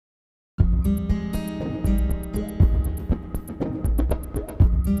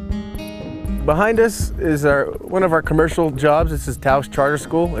Behind us is one of our commercial jobs. This is Taos Charter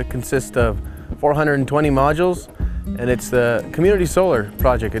School. It consists of 420 modules, and it's the community solar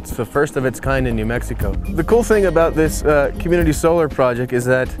project. It's the first of its kind in New Mexico. The cool thing about this community solar project is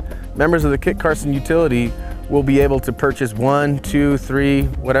that members of the Kit Carson utility will be able to purchase 1, 2, 3,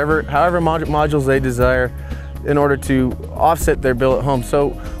 however modules they desire in order to offset their bill at home. So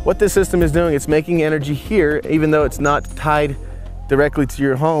what this system is doing, it's making energy here, even though it's not tied directly to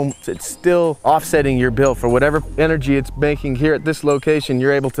your home, it's still offsetting your bill. For whatever energy it's making here at this location,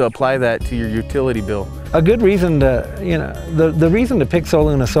 you're able to apply that to your utility bill. A good reason to, the reason to pick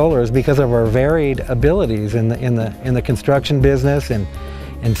Solluna Solar is because of our varied abilities in the construction business and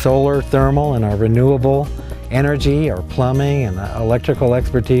in solar, thermal, and our renewable energy, our plumbing and electrical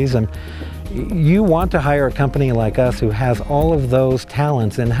expertise. And you want to hire a company like us who has all of those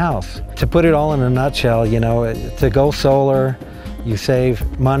talents in-house. To put it all in a nutshell, to go solar, you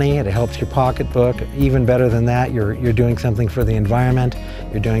save money, it helps your pocketbook. Even better than that, you're doing something for the environment,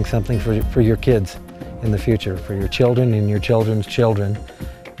 you're doing something for your kids in the future, for your children and your children's children.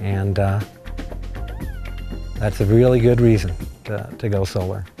 And that's a really good reason to go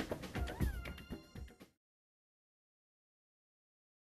solar.